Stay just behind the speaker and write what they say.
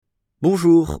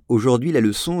Bonjour, aujourd'hui la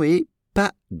leçon est «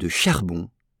 pas de charbon ».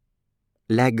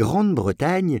 La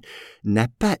Grande-Bretagne n'a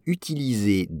pas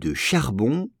utilisé de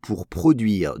charbon pour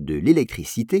produire de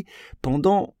l'électricité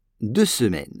pendant 2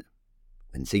 semaines.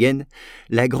 Once again,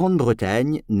 la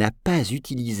Grande-Bretagne n'a pas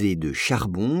utilisé de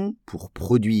charbon pour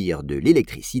produire de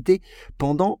l'électricité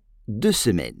pendant 2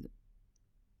 semaines.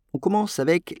 On commence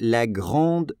avec la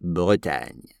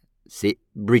Grande-Bretagne. C'est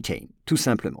Britain, tout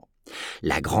simplement.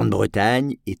 La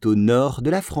Grande-Bretagne est au nord de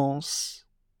la France.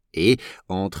 Et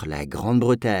entre la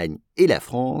Grande-Bretagne et la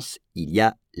France, il y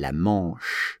a la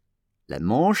Manche. La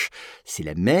Manche, c'est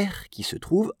la mer qui se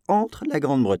trouve entre la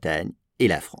Grande-Bretagne et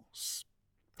la France.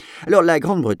 Alors la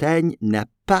Grande-Bretagne n'a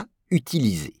pas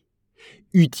utilisé.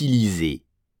 Utiliser,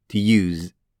 to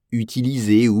use,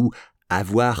 utiliser ou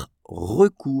avoir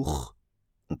recours.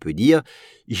 On peut dire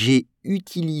 « j'ai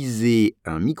utilisé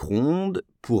un micro-ondes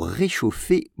pour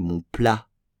réchauffer mon plat ».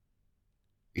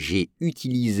 J'ai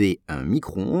utilisé un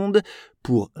micro-ondes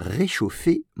pour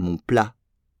réchauffer mon plat.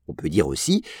 On peut dire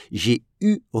aussi « j'ai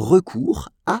eu recours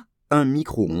à un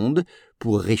micro-ondes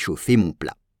pour réchauffer mon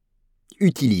plat ».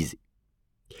 Utiliser.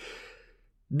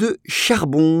 De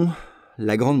charbon.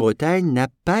 La Grande-Bretagne n'a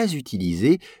pas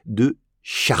utilisé de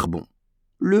charbon.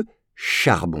 Le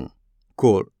charbon.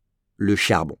 Coal. Le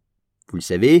charbon. Vous le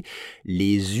savez,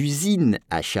 les usines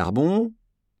à charbon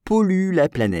polluent la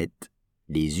planète.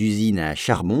 Les usines à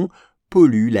charbon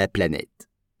polluent la planète.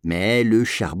 Mais le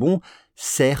charbon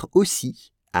sert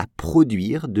aussi à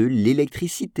produire de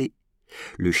l'électricité.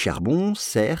 Le charbon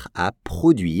sert à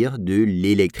produire de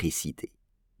l'électricité.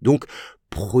 Donc,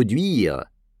 produire,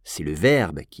 c'est le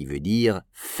verbe qui veut dire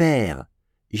faire,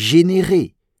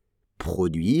 générer.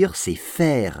 Produire, c'est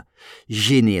faire,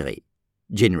 générer.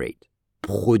 Generate.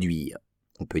 Produire.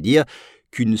 On peut dire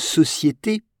qu'une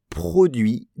société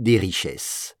produit des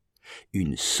richesses.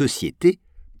 Une société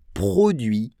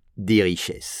produit des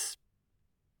richesses.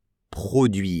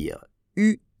 Produire.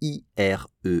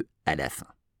 U-I-R-E à la fin.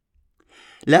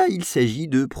 Là, il s'agit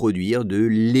de produire de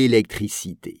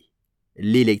l'électricité.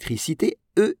 L'électricité,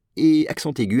 E et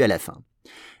accent aigu à la fin.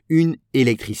 Une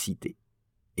électricité.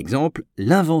 Exemple,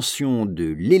 l'invention de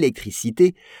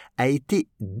l'électricité a été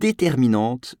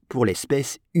déterminante pour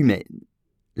l'espèce humaine.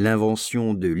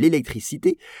 L'invention de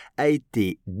l'électricité a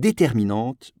été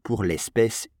déterminante pour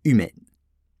l'espèce humaine.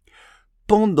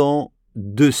 Pendant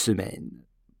 2 semaines.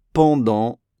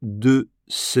 Pendant 2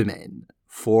 semaines.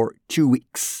 For 2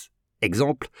 weeks.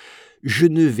 Exemple, je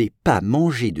ne vais pas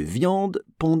manger de viande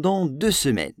pendant 2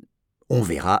 semaines. On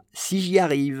verra si j'y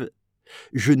arrive.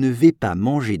 Je ne vais pas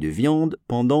manger de viande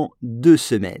pendant 2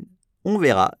 semaines. On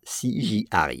verra si j'y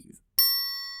arrive.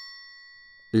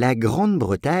 La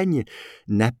Grande-Bretagne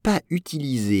n'a pas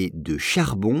utilisé de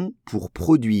charbon pour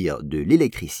produire de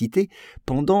l'électricité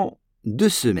pendant 2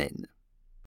 semaines.